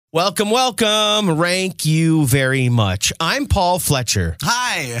Welcome. Rank you very much. I'm Paul Fletcher.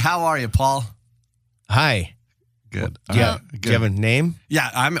 Hi, how are you, Paul? Hi. Good. Yeah. Good. Do you have a name? Yeah,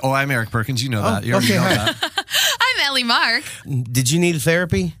 I'm Eric Perkins. You know that. You already okay, know hi. that. I'm Ellie Mark. Did you need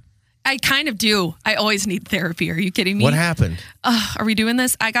therapy? I kind of do. I always need therapy. Are you kidding me? What happened? Are we doing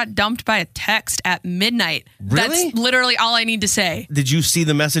this? I got dumped by a text at midnight. Really? That's literally all I need to say. Did you see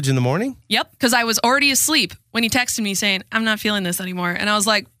the message in the morning? Yep, because I was already asleep when he texted me saying, I'm not feeling this anymore. And I was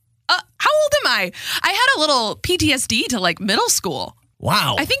like, how old am I? I had a little PTSD to like middle school.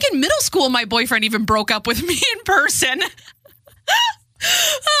 Wow. I think in middle school, my boyfriend even broke up with me in person.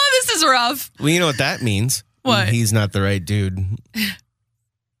 This is rough. Well, you know what that means. What? He's not the right dude.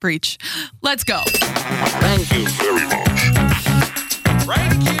 Breach. Let's go. Thank you very much.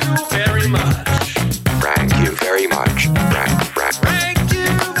 Thank you very much. Thank you very much. Thank you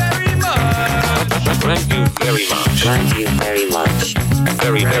very much. Thank you very much. Thank you very much.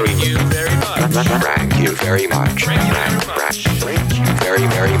 Very, very, Thank you very much. thank you very much. Thank you very much. Thank you very,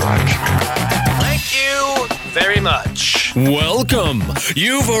 very much. Thank you very much. Welcome.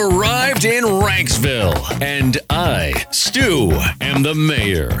 You've arrived in Ranksville, and I, Stu, am the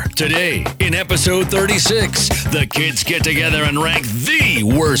mayor. Today, in episode 36, the kids get together and rank the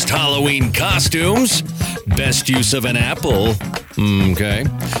worst Halloween costumes. Best use of an apple. Okay.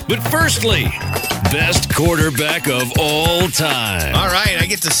 But firstly, best quarterback of all time. All right, I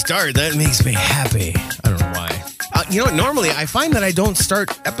get to start. That makes me happy. I don't know why. You know what? Normally, I find that I don't start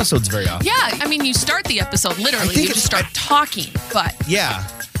episodes very often. Yeah, I mean, you start the episode literally. I think You just start talking, but Yeah.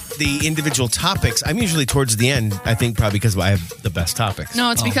 The individual topics, I'm usually towards the end, I think probably because I have the best topics.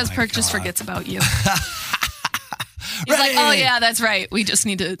 no, it's because my Perk just God. forgets about you. He's like, oh yeah, that's right. We just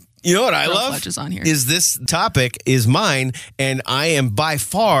need to. You know what I Throw love? Fletcher's on here. Is this topic is mine, and I am by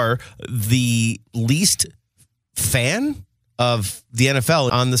far the least fan of the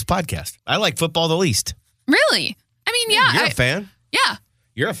NFL on this podcast. I like football the least. Really? I mean, yeah. You're a fan? Yeah.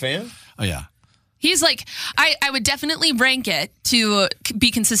 You're a fan? Oh, yeah. He's like, I would definitely rank it to be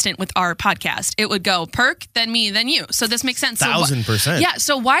consistent with our podcast. It would go Perk, then me, then you. So this makes sense. So 1,000%. yeah.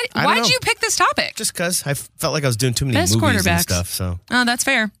 So why'd know. you pick this topic? Just because I felt like I was doing too many Best movies and quarterbacks. stuff. So Oh, that's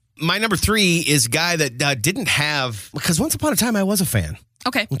fair. my number 3 is a guy that didn't have, because once upon a time I was a fan.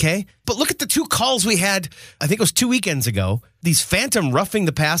 Okay. Okay. But look at the 2 calls we had, I think it was 2 weekends ago. These phantom roughing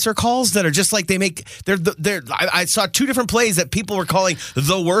the passer calls that are just like I saw 2 different plays that people were calling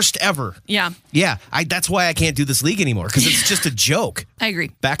the worst ever. Yeah, Yeah. That's why I can't do this league anymore, because it's just a joke. I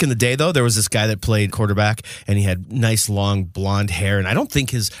agree. Back in the day, though, there was this guy that played quarterback, and he had nice, long, blonde hair. And I don't think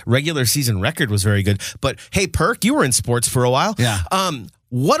his regular season record was very good. But hey, Perk, you were in sports for a while. Yeah.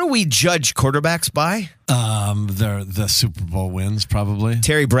 What do we judge quarterbacks by? They're the Super Bowl wins, probably.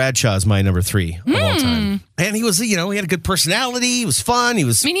 Terry Bradshaw is my number 3 of all time. And he was, he had a good personality. He was fun. He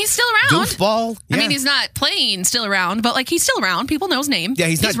was I mean, he's still around. goofball. Yeah. I mean, he's not playing still around, but like he's still around. People know his name. yeah,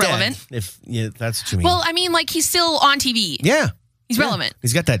 he's not relevant. dead, if that's what you mean. Well, I mean, like he's still on TV. yeah. He's Yeah. relevant.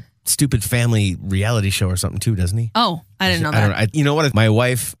 He's got that stupid family reality show or something too, doesn't he? Oh, I didn't know I that. don't know. You know what? My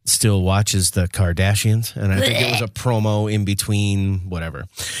wife still watches the Kardashians, and I think it was a promo in between, whatever.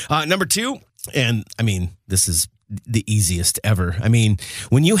 Number 2, and I mean, this is the easiest ever. I mean,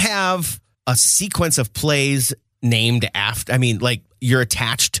 when you have a sequence of plays named after, like you're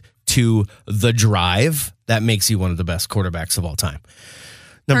attached to the drive, that makes you one of the best quarterbacks of all time.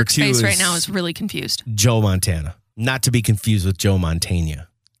 Number Perk's 2 face is right now is really confused. Joe Montana, not to be confused with Joe Montana.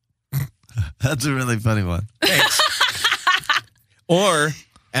 That's a really funny one. Thanks. Or,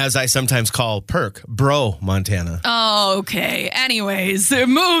 as I sometimes call Perk, Bro Montana. Oh, okay. Anyways,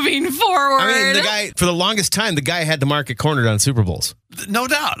 moving forward. I mean, the guy, for the longest time, the guy had the market cornered on Super Bowls. No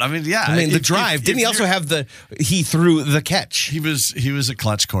doubt. I mean, yeah. I mean, the drive. Didn't he also have he threw the catch? He was a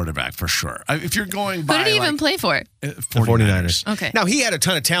clutch quarterback for sure. If you're going by Who did he even play for? The 49ers. Okay. Now, he had a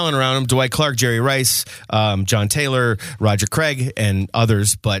ton of talent around him. Dwight Clark, Jerry Rice, John Taylor, Roger Craig, and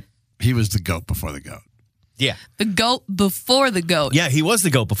others, but he was the GOAT before the GOAT. yeah. The GOAT before the GOAT. Yeah, he was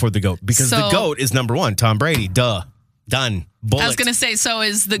the GOAT before the GOAT, because the GOAT is number 1, Tom Brady. Duh. Done. Bullet. I was going to say, so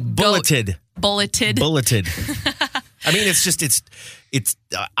is the Bulleted. GOAT. Bulleted. Bulleted. I mean, it's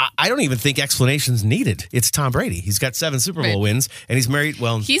I don't even think explanation's needed. It's Tom Brady. He's got 7 Super Bowl wins, and he's married.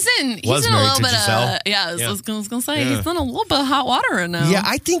 Well, He's in a was married little to bit Giselle. of, I was going to say, Yeah. he's in a little bit of hot water right now. yeah,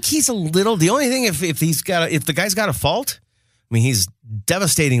 I think he's a little. The only thing, if the guy's got a fault, I mean, he's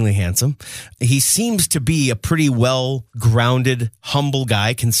devastatingly handsome. He seems to be a pretty well-grounded, humble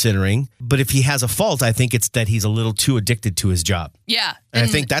guy, considering. But if he has a fault, I think it's that he's a little too addicted to his job. Yeah. And I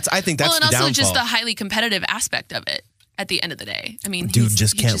think that's well, and the also downfall. just the highly competitive aspect of it at the end of the day. I mean, Dude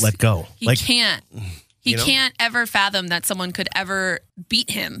just can't let go. He can't. He you know? can't ever fathom that someone could ever beat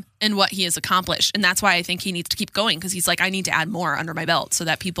him in what he has accomplished. And that's why I think he needs to keep going, because he's like, I need to add more under my belt so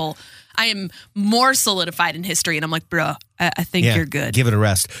that I am more solidified in history. And I'm like, bro, I think you're good. Give it a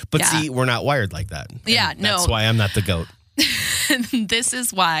rest. But Yeah. see, we're not wired like that. Yeah, And no. That's why I'm not the GOAT. This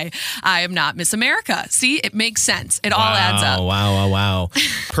is why I am not Miss America. See, it makes sense. It all adds up. Wow.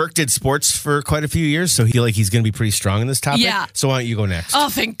 Perk did sports for quite a few years, so he's going to be pretty strong in this topic. Yeah. So why don't you go next? Oh,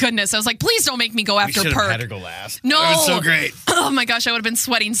 thank goodness. I was like, please don't make me go after should have Perk. had her go last. No. That was so great. Oh my gosh, I would have been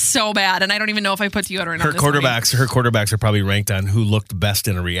sweating so bad, and I don't even know if I put deodorant Her on this morning. quarterbacks are probably ranked on who looked best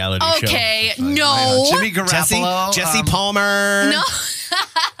in a reality show. Okay, no. Jimmy Garoppolo. Jesse Palmer. No.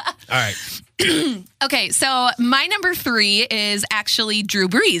 All right. Okay, so my number 3 is actually Drew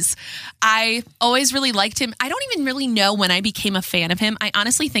Brees. I always really liked him. I don't even really know when I became a fan of him. I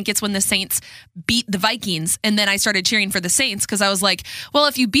honestly think it's when the Saints beat the Vikings, and then I started cheering for the Saints because I was like, well,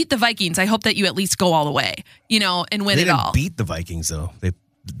 if you beat the Vikings, I hope that you at least go all the way, and win They it didn't all. beat the Vikings, though.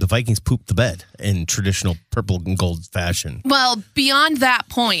 The Vikings pooped the bed in traditional purple and gold fashion. Well, beyond that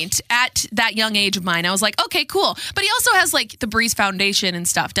point, at that young age of mine, I was like, okay, cool. But he also has like the Brees Foundation and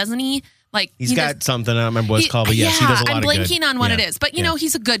stuff, doesn't he? Like He's got something. I don't remember what it's called, but yes, he does a lot I'm of good. blanking on what Yeah. it is, but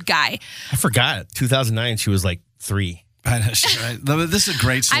he's a good guy. I forgot. 2009, she was like 3. Right. This is a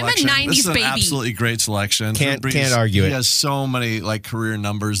great I'm a selection. 90s this is an baby. absolutely great selection. Can't Drew Brees, argue it. He has so many career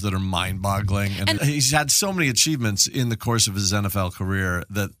numbers that are mind-boggling, and he's had so many achievements in the course of his NFL career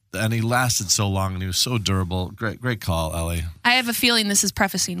and he lasted so long, and he was so durable. Great call, Ellie. I have a feeling this is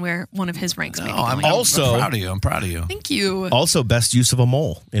prefacing where one of his ranks may be going. I'm Also- proud of you. I'm proud of you. Thank you. Also, best use of a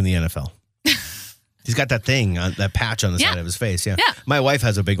mole in the NFL. He's got that thing, that patch on the side of his face. Yeah. Yeah. My wife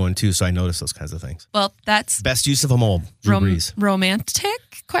has a big one too, so I notice those kinds of things. Well, that's Best use of a mole, Drew Brees. romantic ?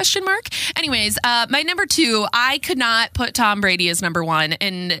 Anyways, my number 2, I could not put Tom Brady as number 1,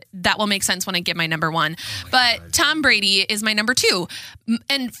 and that will make sense when I get my number 1. But Tom Brady is my number 2.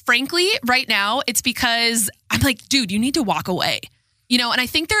 And frankly, right now, it's because I'm like, dude, you need to walk away. And I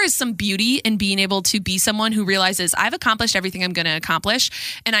think there is some beauty in being able to be someone who realizes I've accomplished everything I'm going to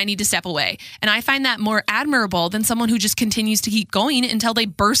accomplish and I need to step away. And I find that more admirable than someone who just continues to keep going until they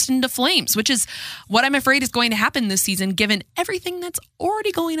burst into flames, which is what I'm afraid is going to happen this season, given everything that's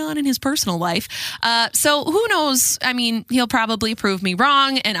already going on in his personal life. So who knows? I mean, he'll probably prove me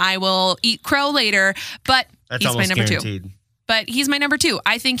wrong and I will eat crow later, but That's he's my almost number guaranteed. 2. But he's my number 2.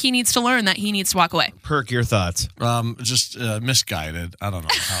 I think he needs to learn that he needs to walk away. Perk, your thoughts? Just misguided. I don't know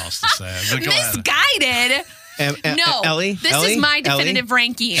how else to say it. But go ahead. Misguided? No. Ellie? This Ellie? is my Ellie? definitive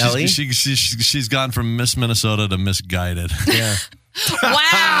ranking. Ellie? She's gone from Miss Minnesota to misguided. Yeah.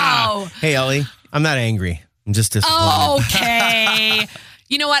 Wow. Hey, Ellie, I'm not angry. I'm just disappointed. Okay.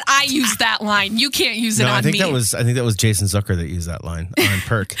 You know what? I used that line. You can't use it No, on I think me. that was Jason Zucker that used that line on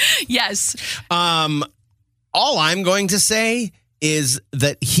Perk. Yes. All I'm going to say is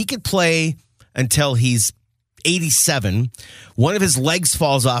that he could play until he's 87. One of his legs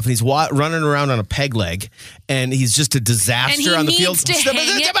falls off, and he's running around on a peg leg, and he's just a disaster on the field. And he needs to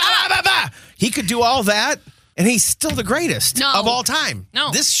hang it up. He could do all that, and he's still the greatest of all time.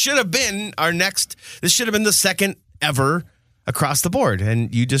 No. This should have been This should have been the second ever across the board,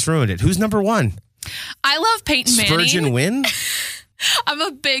 and you just ruined it. Who's number 1? I love Peyton Manning. Spurgeon win? I'm a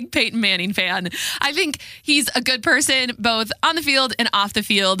big Peyton Manning fan. I think he's a good person, both on the field and off the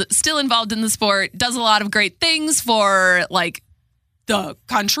field, still involved in the sport, does a lot of great things for like the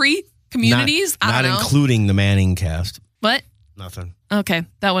country, communities. I Not don't know. including the Manning cast. What? Nothing. Okay,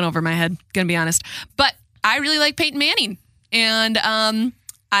 that went over my head, gonna be honest. But I really like Peyton Manning, and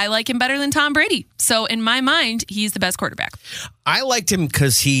I like him better than Tom Brady. So in my mind, he's the best quarterback. I liked him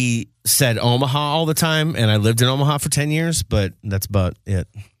because he said Omaha all the time, and I lived in Omaha for 10 years, but that's about it.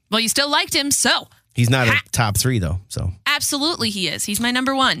 Well, you still liked him, so He's not a top 3, though, so. absolutely he is. He's my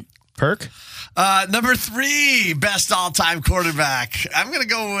number 1. Perk? Number 3, best all-time quarterback. I'm going to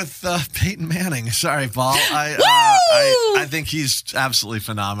go with Peyton Manning. Sorry, Paul. I think he's absolutely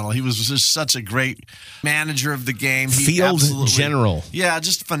phenomenal. He was just such a great manager of the game. Field general. Yeah,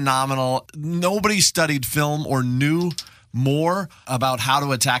 just phenomenal. Nobody studied film or knew more about how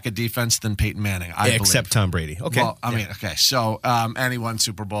to attack a defense than Peyton Manning, I believe. Except Tom Brady. Okay. Well, I mean, okay. So, and he won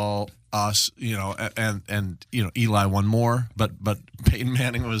Super Bowl. And Eli won more, but Peyton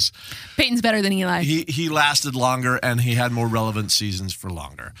Manning was. Peyton's better than Eli. He lasted longer and he had more relevant seasons for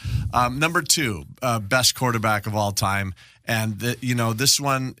longer. Number 2, best quarterback of all time, And this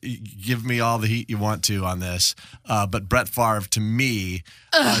one, give me all the heat you want to on this. But Brett Favre, to me,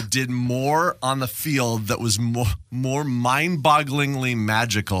 did more on the field that was more mind-bogglingly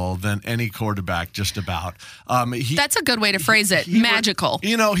magical than any quarterback, just about. That's a good way to phrase it. Magical.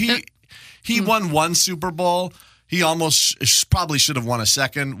 He won one Super Bowl. He almost probably should have won a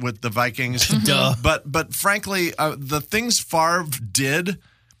second with the Vikings. Duh. But frankly, the things Favre did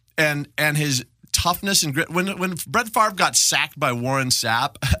and his toughness and grit. When Brett Favre got sacked by Warren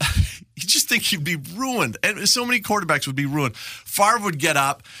Sapp, you just think he'd be ruined. And so many quarterbacks would be ruined. Favre would get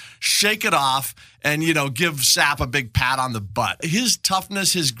up, shake it off, and, give Sapp a big pat on the butt. His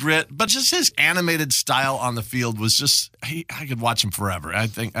toughness, his grit, but just his animated style on the field was just, I could watch him forever. I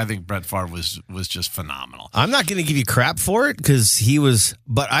think Brett Favre was just phenomenal. I'm not going to give you crap for it because he was,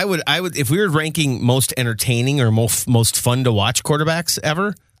 but I would, if we were ranking most entertaining or most fun to watch quarterbacks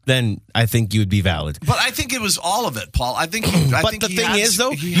ever, then I think you would be valid. But I think it was all of it, Paul. But the thing is,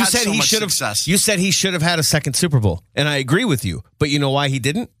 though, you said he should have. You said he should have had a second Super Bowl, and I agree with you. But you know why he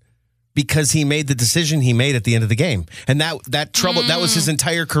didn't? Because he made the decision he made at the end of the game, and that trouble that was his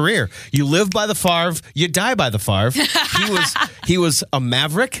entire career. You live by the Favre, you die by the Favre. He was a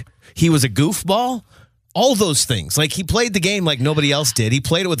maverick. He was a goofball. All those things. Like, he played the game like nobody else did. He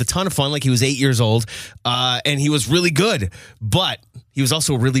played it with a ton of fun, like he was 8 years old, and he was really good. But he was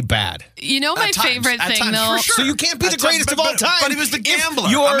also really bad. My favorite thing, though. For sure. So you can't be the greatest of all time. But he was the gambler.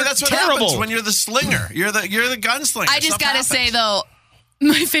 That's what terrible. happens when you're the slinger. You're the gunslinger. I just got to say, though,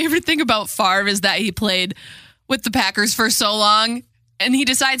 my favorite thing about Favre is that he played with the Packers for so long. And he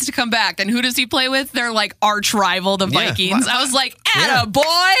decides to come back. And who does he play with? Their arch rival, the Vikings. I was like, atta boy.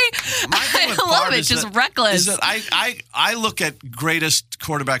 I love it. Just reckless. Is that I look at greatest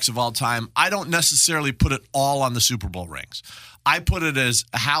quarterbacks of all time. I don't necessarily put it all on the Super Bowl rings. I put it as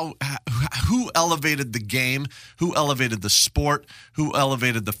who elevated the game, who elevated the sport, who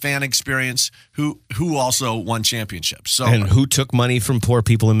elevated the fan experience, who also won championships. And who took money from poor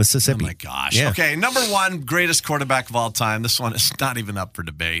people in Mississippi. Oh, my gosh. Yeah. Okay, number one, greatest quarterback of all time. This one is not even up for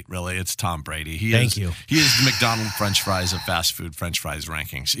debate, really. It's Tom Brady. Thank you. He is the McDonald's French fries of fast food French fries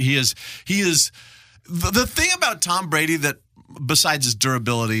rankings. He is the thing about Tom Brady that, besides his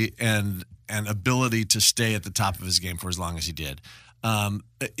durability and ability to stay at the top of his game for as long as he did,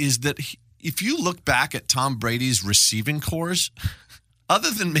 is that if you look back at Tom Brady's receiving cores,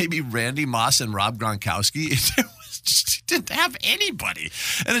 other than maybe Randy Moss and Rob Gronkowski, he didn't have anybody.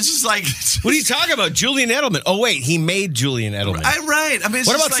 And it's just like... What are you talking about? Julian Edelman. Oh, wait, he made Julian Edelman. Right. I mean,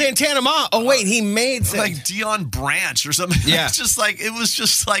 what about Santana Ma? Oh, wait, he made... Like Dion Branch or something. Yeah. It was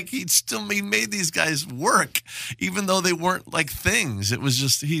just like he made these guys work, even though they weren't like things. It was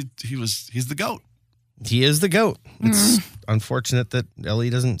just, he's the GOAT. He is the GOAT. It's unfortunate that Ellie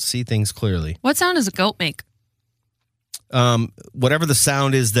doesn't see things clearly. What sound does a goat make? Whatever the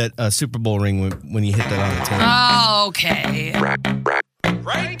sound is that a Super Bowl ring when you hit that on the table. Oh, okay.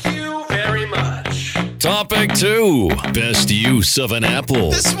 Thank you very much. Topic 2. Best use of an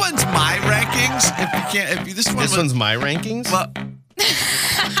apple. This one's my rankings. This one's my rankings? Well,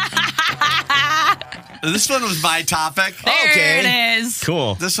 this one was my topic. There it is.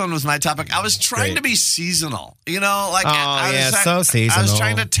 Cool. This one was my topic. I was trying to be seasonal. So seasonal. I was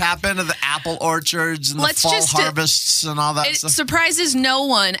trying to tap into the apple orchards and the fall harvests and all that it stuff. surprises no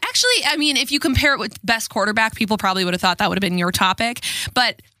one. Actually, I mean, if you compare it with best quarterback, people probably would have thought that would have been your topic.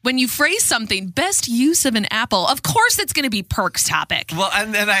 But when you phrase something, best use of an apple, of course it's going to be Perk's topic. Well,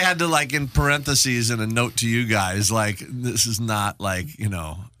 and then I had to, in parentheses and a note to you guys, this is not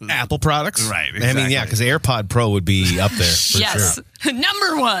Apple products. Right, exactly. I mean, yeah, because AirPod Pro would be up there for yes. sure.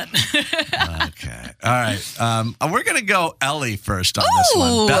 Number one. Okay. All right. We're going to go Ellie first on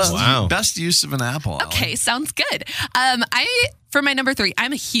this one. Best use of an apple, Ellie. Okay, sounds good. For my number 3,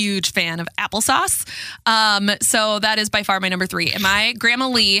 I'm a huge fan of applesauce. So that is by far my number 3. And my Grandma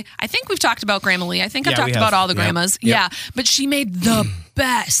Lee, I think we've talked about Grandma Lee. I think I've talked about all the grandmas. Yep. Yeah. But she made the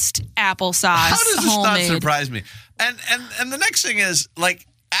best applesauce. How does this homemade. not surprise me? And the next thing is,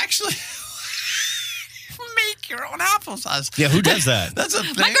 actually... make your own applesauce. Yeah, who does that? That's a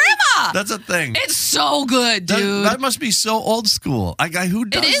thing. My grandma. That's a thing. It's so good, dude. That must be so old school. Who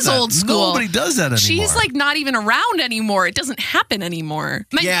does that? It is old school. Nobody does that anymore. She's not even around anymore. It doesn't happen anymore.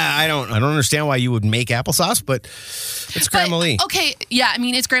 I don't understand why you would make applesauce, but it's Grandma Lee. Okay, yeah, I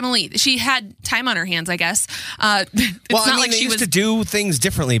mean, it's Grandma Lee. She had time on her hands, I guess. It's not like they she used was to do things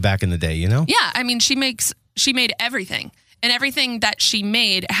differently back in the day, you know? Yeah, I mean, she made everything. And everything that she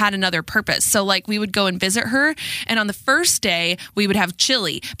made had another purpose. So like we would go and visit her, and on the first day we would have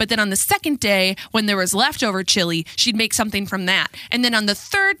chili. But then on the second day, when there was leftover chili, she'd make something from that. And then on the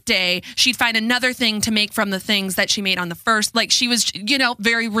third day, she'd find another thing to make from the things that she made on the first. Like she was,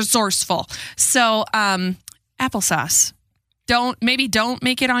 very resourceful. So applesauce. Don't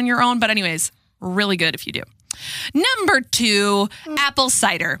make it on your own. But anyways, really good if you do. Number 2, apple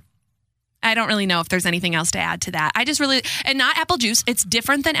cider. I don't really know if there's anything else to add to that. And not apple juice. It's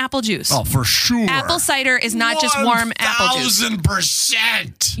different than apple juice. Oh, for sure. Apple cider is not just warm apple juice.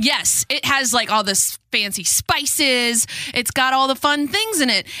 1,000%. Yes, it has like all this fancy spices. It's got all the fun things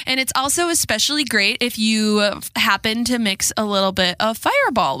in it. And it's also especially great if you happen to mix a little bit of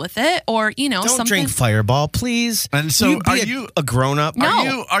Fireball with it or, Don't something. drink Fireball, please. And so are you a grown-up?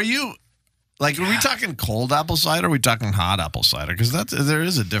 No. Are you like, are we talking cold apple cider? Or are we talking hot apple cider? Because there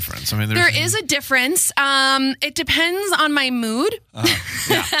is a difference. I mean, there is a difference. It depends on my mood.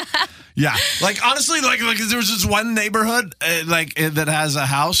 Yeah. Like, honestly, like there's this one neighborhood that has a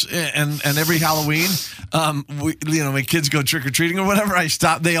house, and every Halloween, when kids go trick-or-treating or whatever, I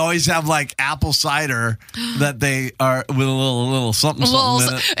stop. They always have like apple cider that they are with a little something in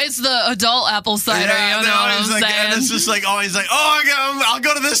it. It's the adult apple cider. Yeah, You know what I'm saying? And it's just like always like, I'll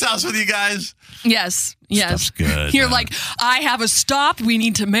go to this house with you guys. Yes. Stuff's good. You're man. like, I have a stop we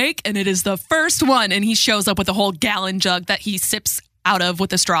need to make, and it is the first one. And he shows up with a whole gallon jug that he sips out of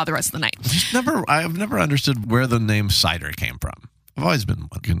with a straw the rest of the night. I've never understood where the name cider came from. I've always been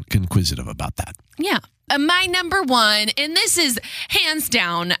inquisitive about that. Yeah. My number 1, and this is hands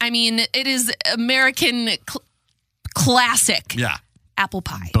down, I mean, it is American classic. Yeah. Apple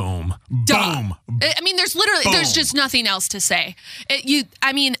pie. Boom. Duh. Boom. I mean, there's just nothing else to say.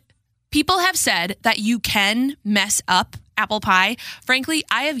 People have said that you can mess up apple pie. Frankly,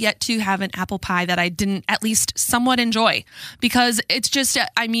 I have yet to have an apple pie that I didn't at least somewhat enjoy because it's just,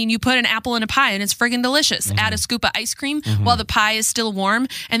 you put an apple in a pie and it's friggin' delicious. Mm-hmm. Add a scoop of ice cream while the pie is still warm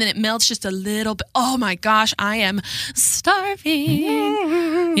and then it melts just a little bit. Oh my gosh, I am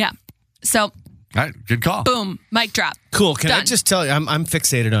starving. Yeah. So. All right, good call. Boom, mic drop. Cool. Can Done. I just tell you, I'm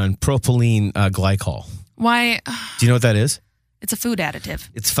fixated on propylene glycol. Why? Do you know what that is? It's a food additive.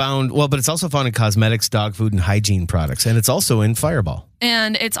 It's found, but it's also found in cosmetics, dog food, and hygiene products. And it's also in Fireball.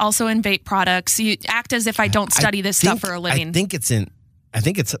 And it's also in vape products. You act as if I don't study this stuff for a living. I think it's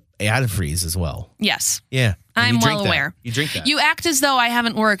antifreeze as well. Yes. Yeah. I'm well aware. You drink that. You act as though I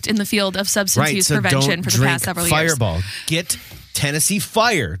haven't worked in the field of substance use prevention for the past several years. Fireball. Get Tennessee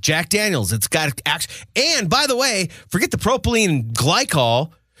Fire, Jack Daniels. It's got action. And by the way, forget the propylene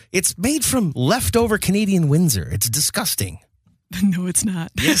glycol. It's made from leftover Canadian Windsor. It's disgusting. No, it's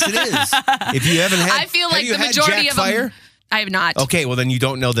not. Yes, it is. If you haven't had, I feel like the had majority Jack of Fire? them. I have not. Okay, well then you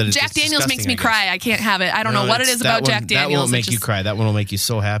don't know that it's Jack Daniels disgusting, makes me I guess. cry. I can't have it. I don't know what it is about Jack Daniels. That won't make It you just- cry. That one will make you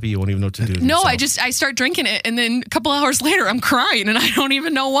so happy you won't even know what to do. with No, yourself. I start drinking it, and then a couple hours later, I'm crying, and I don't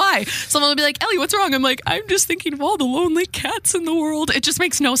even know why. Someone will be like, "Ellie, what's wrong?" I'm like, "I'm just thinking of all the lonely cats in the world." It just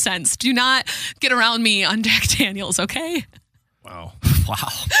makes no sense. Do not get around me on Jack Daniels, okay? Wow. Wow.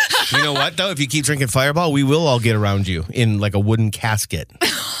 You know what, though? If you keep drinking Fireball, we will all get around you in like a wooden casket.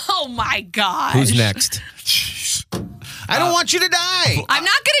 Oh my gosh. Who's next? I don't want you to die. I'm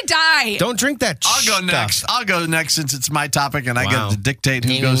not gonna die. Don't drink that I'll go next. stuff. I'll go next since it's my topic and I Wow. get to dictate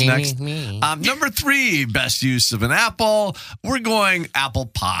who goes next. me. Number 3, best use of an apple. We're going apple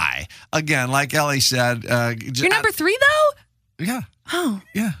pie. Again, like Ellie said. You're number 3, though? Yeah. Oh.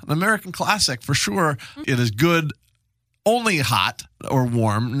 Yeah. An American classic for sure. It is good. Only hot or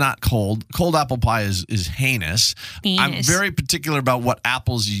warm, not cold. Cold apple pie is heinous. I'm very particular about what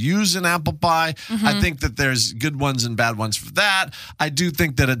apples you use in apple pie. I think that there's good ones and bad ones for that. I do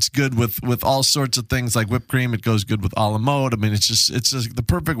think that it's good with all sorts of things like whipped cream. It goes good with a la mode. I mean, it's just the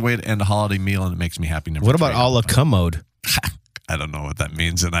perfect way to end a holiday meal, and it makes me happy. What about a la commode? I don't know what that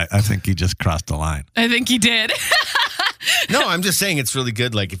means, and I think he just crossed the line. I think he did. No, I'm just saying it's really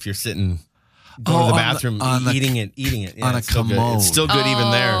good. Like if you're sitting, going to the bathroom, eating it. Yeah, on a it's still good. commode. It's still good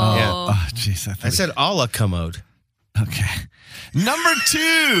even there. Yeah. Oh, jeez. I said a la commode. Okay. Number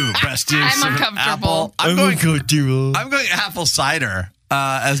 2, best use I'm of an uncomfortable. apple. I'm going apple cider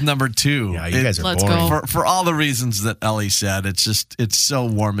as number 2. Yeah, you guys are Let's boring. go. For all the reasons that Ellie said. It's so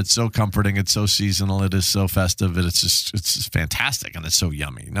warm, it's so comforting, it's so seasonal, it is so festive, it's just fantastic, and it's so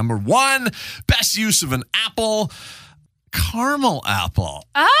yummy. Number 1, best use of an apple. Caramel apple.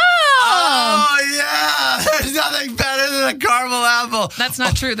 Oh, yeah. There's nothing better than a caramel apple. That's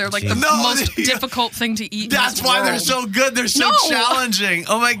not true. They're like the most difficult thing to eat. That's why they're so good. They're so challenging.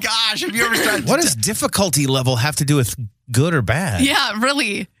 Oh, my gosh. Have you ever tried? What does difficulty level have to do with good or bad? Yeah,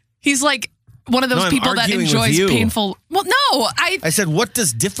 really. He's like, one of those No, I'm people that arguing with enjoys you. painful. Well, no, I said, what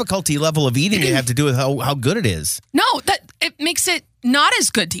does difficulty level of eating it have to do with how good it is? no, that it makes it not as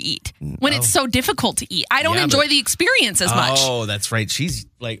good to eat when it's so difficult to eat. I don't Yeah, enjoy but- the experience as much. Oh, that's right. She's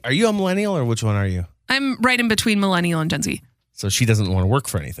like, are you a millennial or which one are you? I'm right in between millennial and Gen Z. So she doesn't want to work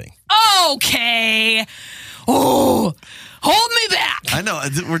for anything. Okay. Oh, hold me back. I know.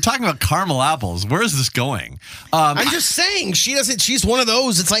 We're talking about caramel apples. Where is this going? I'm just saying, she doesn't. She's one of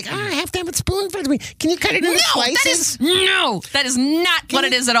those. It's like, I have to have a spoon for me. Can you cut it into slices? That is not what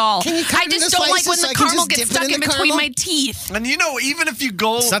it is at all. can you cut I it just into don't like slices when so the I can caramel just gets dip it stuck in in the between caramel? my teeth. And even if you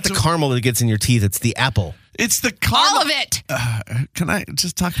go, It's not the caramel that gets in your teeth. It's the apple. it's the caramel. All of it. Can I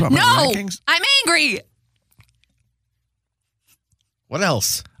just talk about my No, rankings? I'm angry. What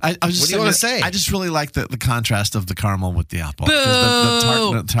else? I was just What do you wanna say? I just really like the contrast of the caramel with the apple. Boo.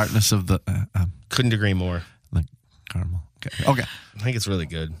 'Cause the tartness of the Couldn't agree more. caramel. Okay. I think it's really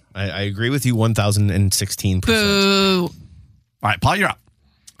good. I agree with you 1,016%. Boo. All right, Paul, you're up.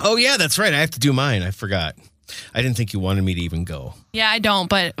 Oh, yeah, that's right. I have to do mine. I forgot. I didn't think you wanted me to even go. Yeah, I don't,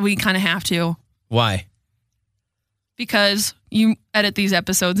 but we kind of have to Why? because you edit these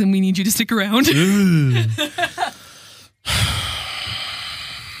episodes and we need you to stick around.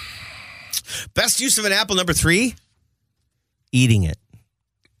 Best use of an apple, number 3? Eating it.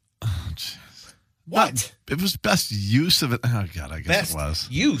 What? It was best use of it. Oh, God, I guess Best it was.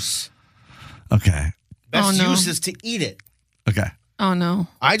 use. Okay. Best Oh, no. use is to eat it. Okay. Oh, no.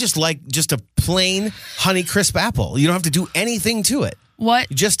 I just like just a plain Honey Crisp apple. You don't have to do anything to it. What?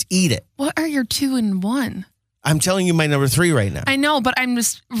 You just eat it. What are your 2 and 1? I'm telling you my number 3 right now. I know, but I'm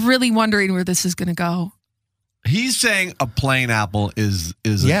just really wondering where this is going to go. He's saying a plain apple is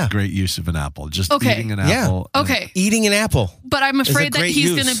Yeah. a great use of an apple. Just Okay. eating an Yeah. apple. Okay. Eating an apple. But I'm a afraid that great he's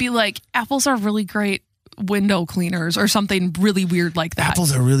use. going to be like, apples are really great window cleaners or something really weird like that.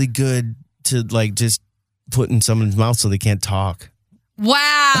 Apples are really good to like just put in someone's mouth so they can't talk.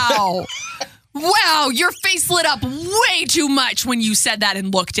 Wow. Wow. Your face lit up way too much when you said that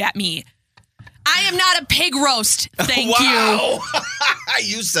and looked at me. I am not a pig roast. Thank you.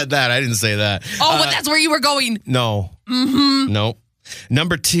 You said that. I didn't say that. Oh, but that's where you were going. No. Mm-hmm. No.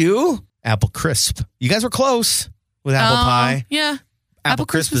 Number 2, apple crisp. You guys were close with apple pie. Yeah. Apple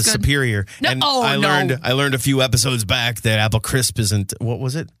crisp is good. superior. No- and oh, I no. learned a few episodes back that apple crisp isn't, what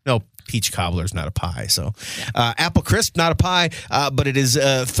was it? No, peach cobbler's not a pie. So apple crisp, not a pie, but it is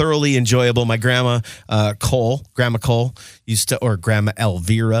thoroughly enjoyable. My grandma Cole used to, or Grandma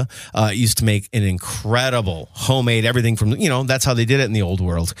Elvira used to make an incredible homemade everything from, that's how they did it in the old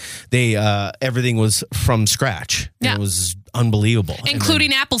world. They, everything was from scratch. And Yeah. It was unbelievable.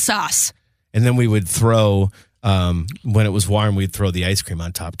 Including applesauce. And then we would throw, when it was warm, we'd throw the ice cream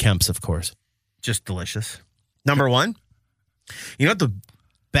on top. Kemp's, of course. Just delicious. Number 1, you know what the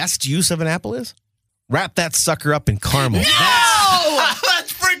best use of an apple is? Wrap that sucker up in caramel.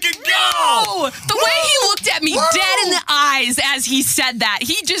 Let's freaking go! Oh, the way he looked at me dead in the eyes as he said that,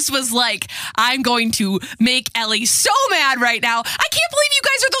 he just was like, I'm going to make Ellie so mad right now. I can't believe you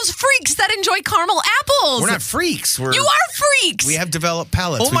guys are those freaks that enjoy caramel apples. We're not freaks. You are freaks. We have developed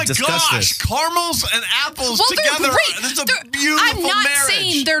palates. Oh my We've discussed gosh, this. caramels and apples Well, together. they're great. This is a They're- beautiful I'm not marriage.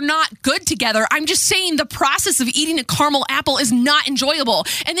 saying they're not good together. I'm just saying the process of eating a caramel apple is not enjoyable.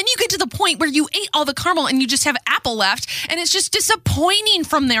 And then you get to the point where you ate all the caramel and you just have apple left, and it's just disappointing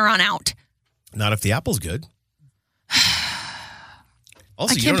from there on out. Not if the apple's good.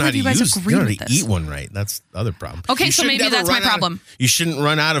 Also, I you can't don't know how to believe you guys use. agree You don't know with how to this. eat one right. That's the other problem. Okay, You so shouldn't maybe ever that's my run out of- problem. You shouldn't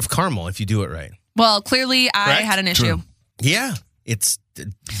run out of caramel if you do it right. Well, clearly I Correct? had an issue. True. Yeah, it's.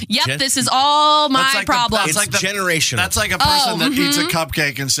 Yep, this is all my That's like the- problem. that's It's like the- generational. That's like a person that eats mm-hmm. a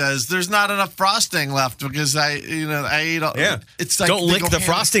cupcake and says, "There's not enough frosting left because I ate all." Yeah. It's like don't they lick go the hand-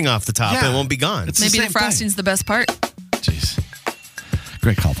 frosting off the top. Yeah. It won't be gone. It's Maybe the same thing. frosting's the best part. Jeez.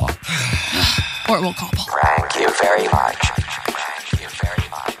 Great call, Paul. Or we'll call Paul. Thank you very much.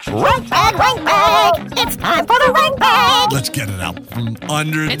 Rank bag, it's time for the rank bag. Let's get it out from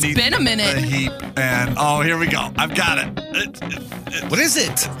underneath. It's been a minute. The heap, and here we go. I've got it. What is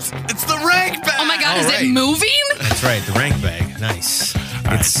it? It's the rank bag. Oh my God, All is right. it moving? That's right, the rank bag. Nice.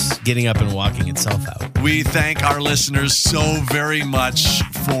 It's getting up and walking itself out. We thank our listeners so very much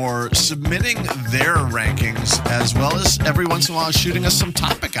for submitting their rankings, as well as every once in a while shooting us some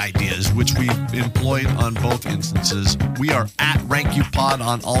topic ideas, which we've employed on both instances. We are at RankYouPod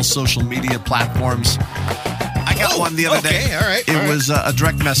on all social media platforms. I got one the other day. all right. It was a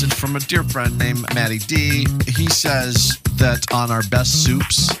direct message from a dear friend named Matty D. He says that on our best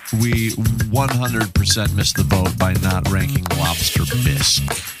soups, we 100% missed the boat by not ranking lobster bisque.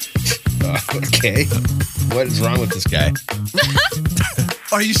 Okay. What is wrong with this guy?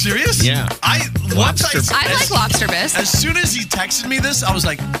 Are you serious? Yeah. I like lobster bisque. As soon as he texted me this, I was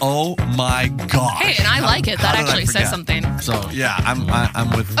like, "Oh my god!" Hey, and I like it. That actually says something. So yeah, I'm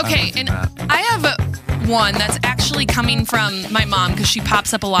with. Okay, I'm with and you, Matt. I have one that's actually coming from my mom because she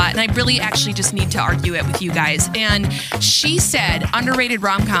pops up a lot, and I really actually just need to argue it with you guys. And she said underrated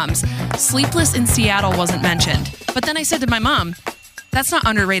rom-coms. Sleepless in Seattle wasn't mentioned, but then I said to my mom, that's not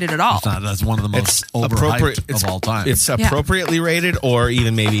underrated at all. That's one of the most overhyped of all time. It's appropriately rated or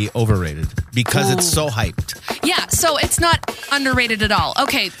even maybe overrated because it's so hyped. Yeah, so it's not underrated at all.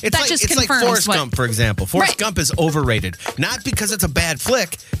 Okay, that just confirms like Forrest what... Gump, for example. Forrest Right. Gump is overrated. Not because it's a bad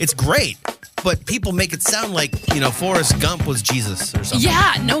flick. It's great. But people make it sound like, Forrest Gump was Jesus or something.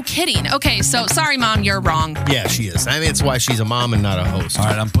 Yeah, no kidding. Okay, so sorry, Mom, you're wrong. Yeah, she is. I mean, it's why she's a mom and not a host. All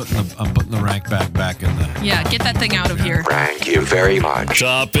right, I'm putting the rank back in the. Yeah, get that thing out of here. Thank you very much.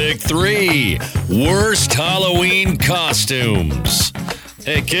 Topic 3. Worst Halloween costumes.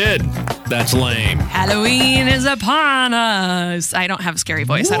 Hey, kid, that's lame. Halloween is upon us. I don't have a scary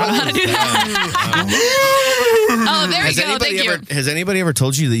voice. I don't know how to do that. Oh, there you go. Thank you. Has anybody ever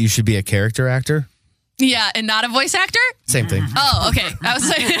told you that you should be a character actor? Yeah, and not a voice actor? Same thing. Oh, okay. I was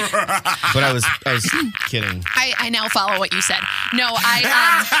like, But I was kidding. I now follow what you said. No,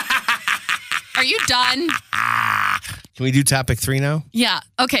 are you done? Can we do topic 3 now? Yeah.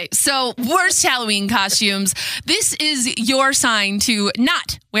 Okay. So, worst Halloween costumes. This is your sign to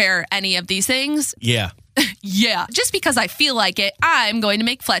not wear any of these things. Yeah. Yeah. Just because I feel like it, I'm going to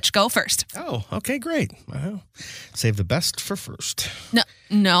make Fletch go first. Oh, okay, great. Well, save the best for first.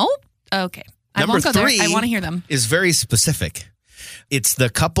 No? Okay. I won't go there. I want to hear them. Is very specific. It's the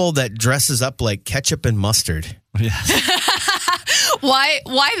couple that dresses up like ketchup and mustard. Yes. Why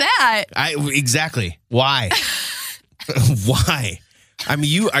that? Exactly. Why? Why? I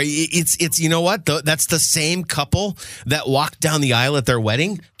mean, it's you know what? That's the same couple that walked down the aisle at their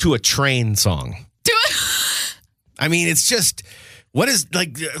wedding to a train song. I mean, it's just, what is,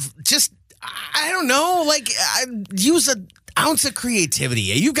 like, just, I don't know, like, use an ounce of creativity.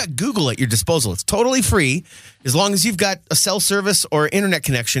 You've got Google at your disposal. It's totally free. As long as you've got a cell service or internet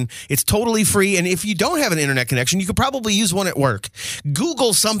connection, it's totally free. And if you don't have an internet connection, you could probably use one at work.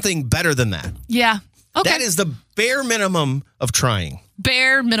 Google something better than that. Yeah. Okay. That is the bare minimum of trying.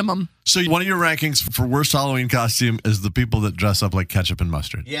 Bare minimum. So one of your rankings for worst Halloween costume is the people that dress up like ketchup and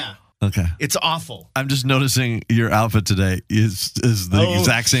mustard. Yeah. Okay. It's awful. I'm just noticing your outfit today is the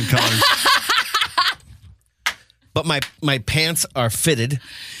exact same color. But my pants are fitted,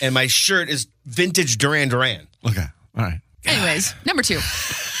 and my shirt is vintage Duran Duran. Okay. All right. Anyways, number 2.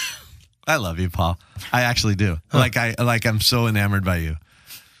 I love you, Paul. I actually do. Huh. I'm so enamored by you.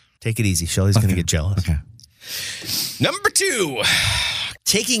 Take it easy. Shelly's going to get jealous. Okay. Number 2,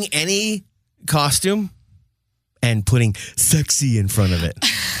 taking any costume and putting sexy in front of it.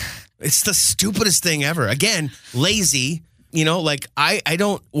 It's the stupidest thing ever. Again, lazy. Like I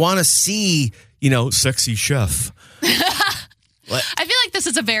don't want to see, sexy chef. I feel like this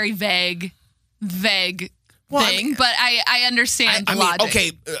is a very vague thing, but I understand the logic.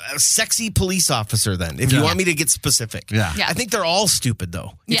 Okay, sexy police officer then, if you want me to get specific. Yeah. I think they're all stupid,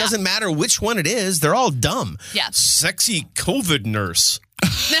 though. It Yeah. doesn't matter which one it is. They're all dumb. Yeah. Sexy COVID nurse.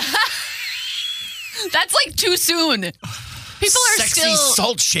 That's like too soon. People are sexy still...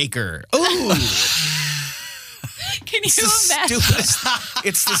 salt shaker. Ooh. Can you It's imagine?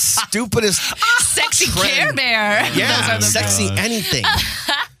 It's the stupidest. Sexy trend. Care Bear. Yeah, Those are the sexy anything.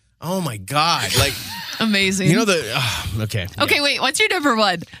 Oh my God. Like, amazing. okay. Okay, wait. What's your number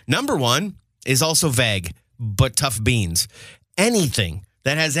 1? Number 1 is also vague, but tough beans. Anything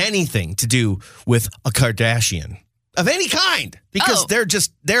that has anything to do with a Kardashian of any kind, because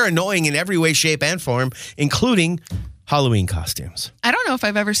they're annoying in every way, shape, and form, including Halloween costumes. I don't know if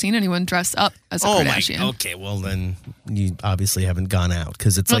I've ever seen anyone dressed up as a Kardashian. Okay, well then you obviously haven't gone out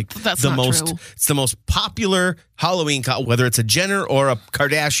because it's like that's the not most. true. It's the most popular Halloween, whether it's a Jenner or a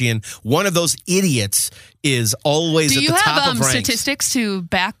Kardashian. One of those idiots is always at the top of Do you have ranks. statistics to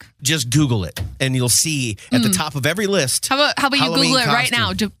back? Just Google it, and you'll see at the top of every list. How about you Halloween Google it right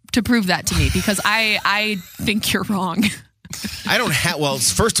costume. now to prove that to me? Because I think you're wrong. I don't have. Well,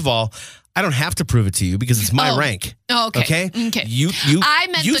 first of all, I don't have to prove it to you because it's my rank. Oh, okay. Okay. I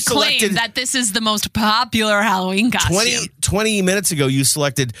meant you the claim that this is the most popular Halloween costume. 20 minutes ago, you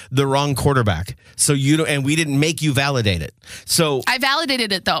selected the wrong quarterback. So and we didn't make you validate it. So I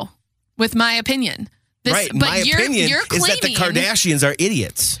validated it though with my opinion. Right. My opinion is that the Kardashians are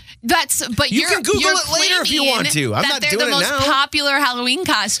idiots. But You can Google you're it later if you claiming want to. I'm that not they're doing the it most now. popular Halloween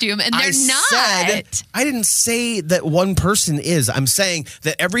costume, and they're not. I didn't say that one person is. I'm saying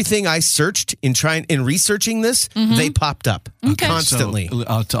that everything I searched in researching this, they popped up constantly.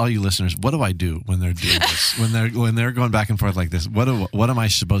 So, to all you listeners, what do I do when they're doing this? when they're going back and forth like this? What am I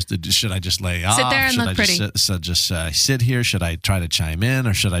supposed to do? Should I just lay off? Sit there and should look I pretty. Just sit here? Should I try to chime in,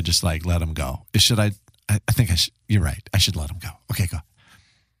 or should I just like let them go? Should I? I think I should. You're right. I should let them go. Okay, go.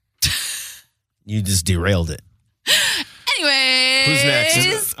 You just derailed it. Anyways. Who's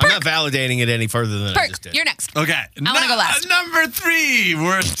next? I'm not validating it any further than I just did. You're next. Okay. I want to go last. Number 3,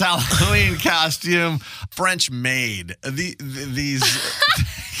 worst Halloween costume, French maid. These.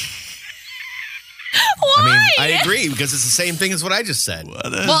 Why? I mean, I agree because it's the same thing as what I just said. Well,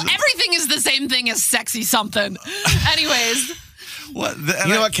 everything is the same thing as sexy something. Anyways. What?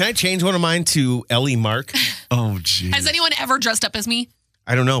 You know what? Can I change one of mine to Ellie Mark? Oh, geez. Has anyone ever dressed up as me?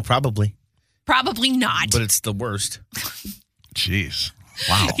 I don't know. Probably. Probably not. But it's the worst. Jeez.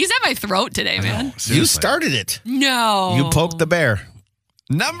 Wow. He's at my throat today, man. Seriously. You started it. No. You poked the bear.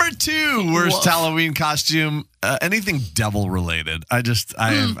 Number 2, worst Woof. Halloween costume, anything devil related.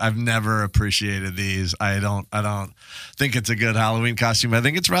 I've never appreciated these. I don't think it's a good Halloween costume. I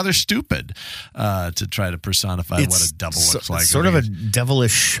think it's rather stupid to try to personify what a devil looks like. Sort of a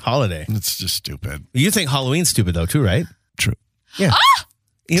devilish holiday. It's just stupid. You think Halloween's stupid though, too, right? True. Yeah.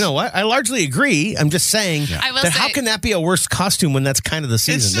 You know what? I largely agree. I'm just saying I will that say- how can that be a worse costume when that's kind of the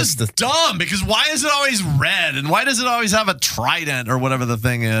season? It's just dumb because why is it always red and why does it always have a trident or whatever the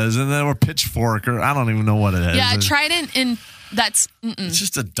thing is and then or pitchfork or I don't even know what it is. Yeah, trident and that's. It's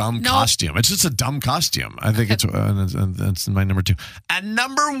just a dumb costume. It's just a dumb costume. I think it's my number 2. And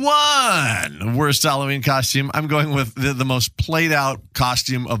number 1, worst Halloween costume. I'm going with the most played out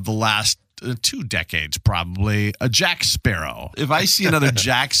costume of the last 2 decades, probably, a Jack Sparrow. If I see another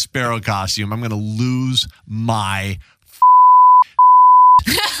Jack Sparrow costume, I'm going to lose my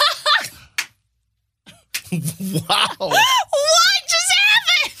wow. What just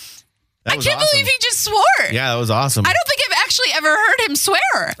happened? That I was can't awesome. believe he just swore. Yeah, that was awesome. I don't think I've actually ever heard him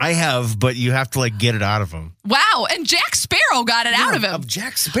swear. I have, but you have to like get it out of him. Wow. And Jack Sparrow got it out of him. Of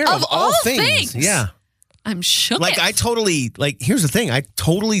Jack Sparrow, Of of all all things. things. Yeah. I'm shook. Like here's the thing. I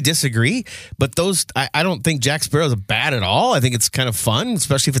totally disagree, but I don't think Jack Sparrow's bad at all. I think it's kind of fun,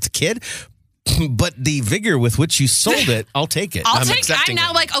 especially if it's a kid. But the vigor with which you sold it, I'll take it. I'm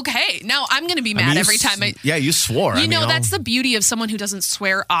now like, okay, now I'm going to be mad every time you swore. That's the beauty of someone who doesn't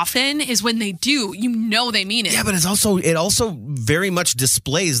swear often is when they do, they mean it. Yeah, but it also very much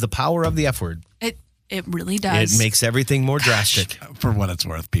displays the power of the F word. It really does. It makes everything more drastic. For what it's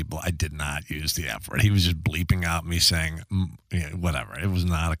worth, people, I did not use the F word. He was just bleeping out me saying whatever. It was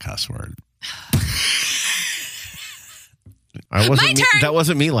not a cuss word. My turn. That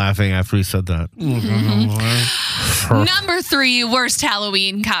wasn't me laughing after he said that. Number 3, worst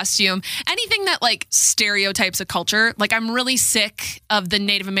Halloween costume. Anything that like stereotypes a culture. Like I'm really sick of the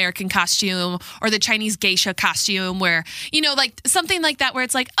Native American costume or the Chinese geisha costume where, like something like that where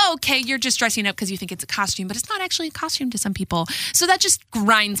it's like, oh, okay, you're just dressing up because you think it's a costume, but it's not actually a costume to some people. So that just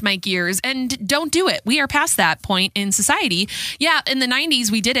grinds my gears and don't do it. We are past that point in society. Yeah, in the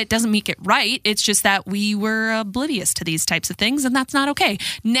 90s we did it. Doesn't make it right. It's just that we were oblivious to these types of things and that's not okay.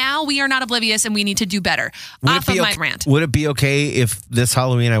 Now we are not oblivious and we need to do better. Off of my rant. Would it be okay if this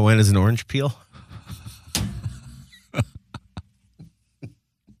Halloween I went as an orange peel?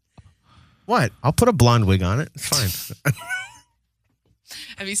 What? I'll put a blonde wig on it. It's fine.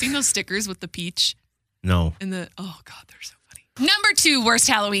 Have you seen those stickers with the peach? No. And oh God, they're so funny. Number 2, worst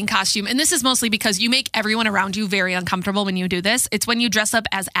Halloween costume. And this is mostly because you make everyone around you very uncomfortable when you do this. It's when you dress up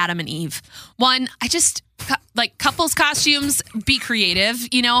as Adam and Eve. One, like couples costumes, be creative,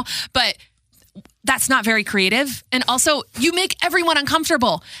 but that's not very creative. And also, you make everyone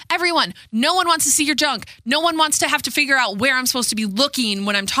uncomfortable. Everyone. No one wants to see your junk. No one wants to have to figure out where I'm supposed to be looking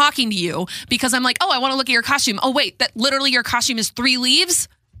when I'm talking to you because I'm like, oh, I want to look at your costume. Oh, wait, that literally your costume is 3 leaves?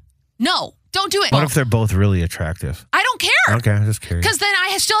 No, don't do it. What if they're both really attractive? I don't care. Okay, I'm just curious. Because then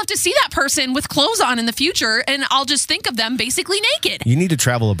I still have to see that person with clothes on in the future, and I'll just think of them basically naked. You need to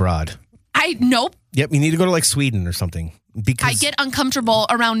travel abroad. Nope. Yep, you need to go to like Sweden or something. Because I get uncomfortable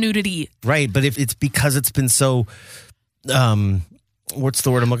around nudity. Right, but if it's because it's been so, what's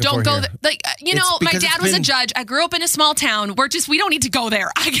the word I'm looking for? Don't go here? my dad was a judge. I grew up in a small town. We don't need to go there.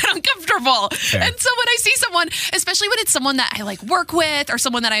 I get uncomfortable. Fair. And so when I see someone, especially when it's someone that I like work with or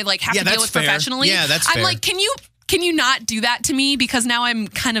someone that I like have to deal with fair. professionally, Yeah, that's I'm fair. like, can you not do that to me? Because now I'm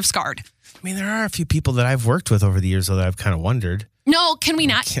kind of scarred. I mean, there are a few people that I've worked with over the years, though, that I've kind of wondered. No, can we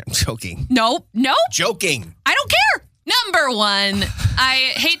not? I'm joking. No. Joking. I don't care. Number 1,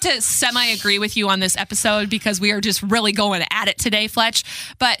 I hate to semi-agree with you on this episode because we are just really going at it today, Fletch,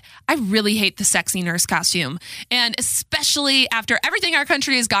 but I really hate the sexy nurse costume. And especially after everything our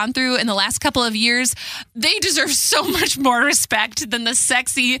country has gone through in the last couple of years, they deserve so much more respect than the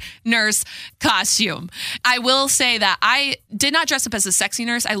sexy nurse costume. I will say that I did not dress up as a sexy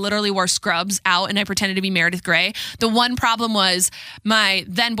nurse. I literally wore scrubs out and I pretended to be Meredith Grey. The one problem was my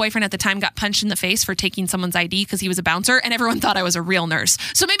then boyfriend at the time got punched in the face for taking someone's ID because he was a bouncer, and everyone thought I was a real nurse.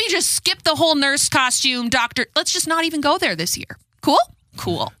 So maybe just skip the whole nurse costume, doctor. Let's just not even go there this year. Cool?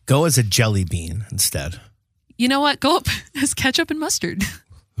 Cool. Go as a jelly bean instead. You know what? Go up as ketchup and mustard.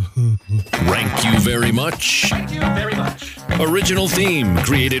 Rank you very much. Thank you very much. Original theme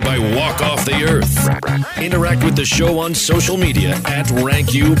created by Walk Off the Earth. Interact with the show on social media at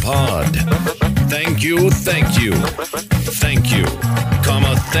RankYouPod. Thank you, thank you, thank you,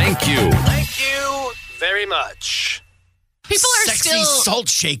 comma, thank you. Thank you very much. People are Sexy still. salt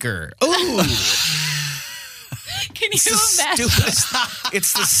shaker. Ooh. Can you It's the imagine? stupidest.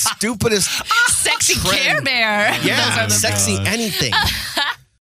 It's the stupidest. Sexy trend. Care Bear. Yeah, Those are the sexy anything.